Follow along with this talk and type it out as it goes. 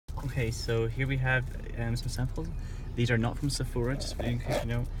Okay, so here we have some samples. These are not from Sephora, just in case you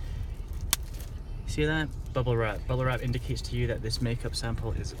know. See that? Bubble wrap. Bubble wrap indicates to you that this makeup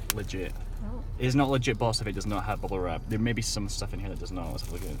sample is legit. Oh. It is not legit, boss, if it does not have bubble wrap. There may be some stuff in here that does not. Let's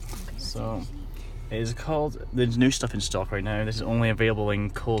have a look at it. Okay, So, it is called, there's new stuff in stock right now. This is only available in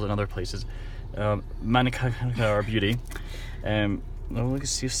Kohl's and other places. Manica Beauty. Oh, look,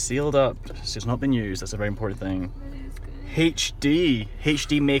 it's sealed up. So it's not been used. That's a very important thing. That is good.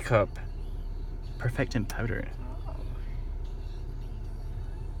 HD makeup. Perfecting powder.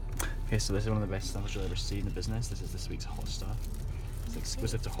 Okay, so this is one of the best samples you'll ever see in the business. This is this week's hot stuff. It's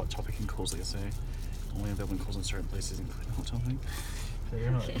exclusive to Hot Topic and Kohl's, like I say. Only available in Kohl's in certain places, including Hot Topic.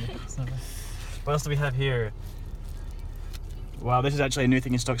 What else do we have here? Wow, this is actually a new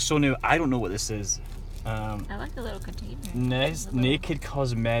thing in stock. So new, I don't know what this is. I like the little container. Naked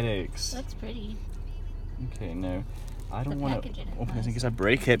Cosmetics. That's pretty. Okay, no. I don't The want to packaging is open this in nice. case I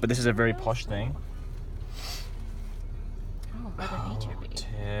break it, but this is a very posh thing. Oh, Mother Nature, baby.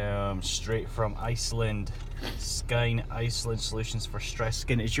 Damn, straight from Iceland. Skyn Iceland Solutions for Stressed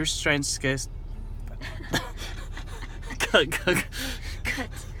Skin. Is your stressed skin... cut.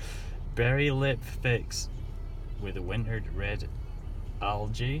 Berry Lip Fix with wintered red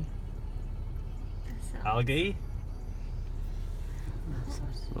algae. Algae?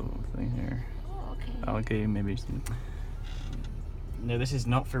 Little thing here. Oh, okay. Algae, maybe. No, this is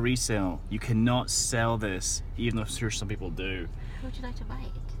not for resale. You cannot sell this, even though I'm sure some people do. How would you like to buy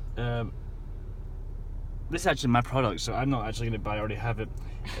it? This is actually my product, so I'm not actually going to buy it. I already have it.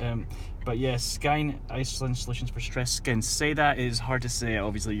 But yeah, Skyn Iceland Solutions for Stressed Skin. Say that is hard to say. I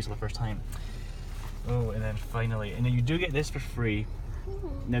obviously used it for the first time. Oh, and then finally, and then you do get this for free.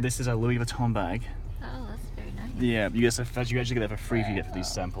 Ooh. Now this is a Louis Vuitton bag. Oh, that's very nice. Yeah, you actually get that for free if you get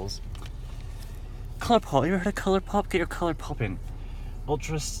these samples. Color Pop. You ever heard of Color Pop? Get your color popping.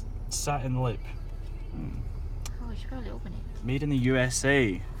 Ultra Satin Lip. Oh, we should probably open it. Made in the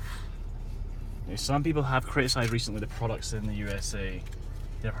USA. Now, some people have criticized recently the products in the USA.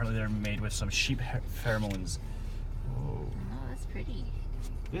 Apparently they're made with some sheep pheromones. Oh. Oh, that's pretty.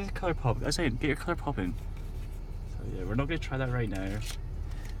 This is Color Pop. I say, get your color popping. So yeah, we're not going to try that right now.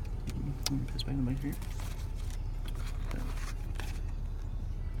 Put this back in the mic here.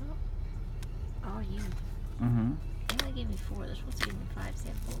 Oh, you. Mm-hmm. They only gave me 4. They're supposed to give me 5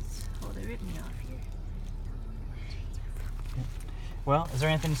 samples. Oh, they ripped me off here. Well, is there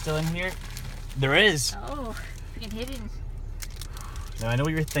anything still in here? There is! Oh, freaking hidden. Now I know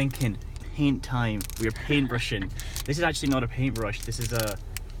what you're thinking. Paint time. We are paintbrushing. This is actually not a paintbrush. This is a...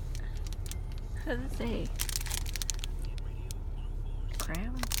 What does it say?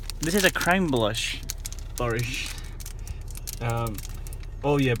 Crown? This is a crown blush. Blush.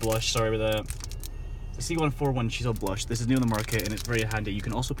 Oh yeah, blush. Sorry about that. The C141 Chisel Blush. This is new on the market and it's very handy. You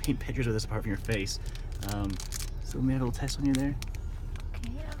can also paint pictures with this apart from your face. So let me have a little test on you there.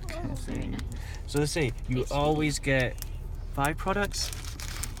 Okay, oh, very nice. So let's say you always get 5 products.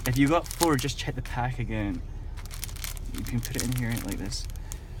 If you got 4, just check the pack again. You can put it in here like this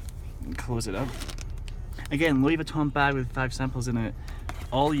and close it up. Again, Louis Vuitton bag with 5 samples in it.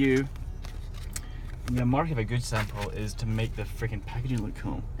 All you. And the mark of a good sample is to make the freaking packaging look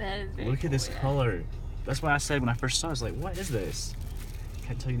cool. That is very Look cool, at this yeah. color. That's why I said when I first saw it, I was like, what is this?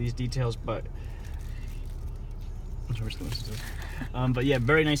 Can't tell you these details, but but yeah,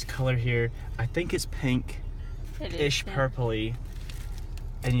 very nice color here. I think it's pink-ish purpley.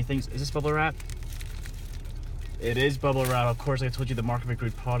 And you think, is this bubble wrap? It is bubble wrap. Of course, I told you the mark of a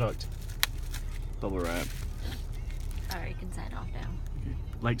good product. Bubble wrap. Alright, you can sign off now.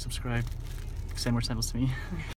 Like, subscribe, send more samples to me.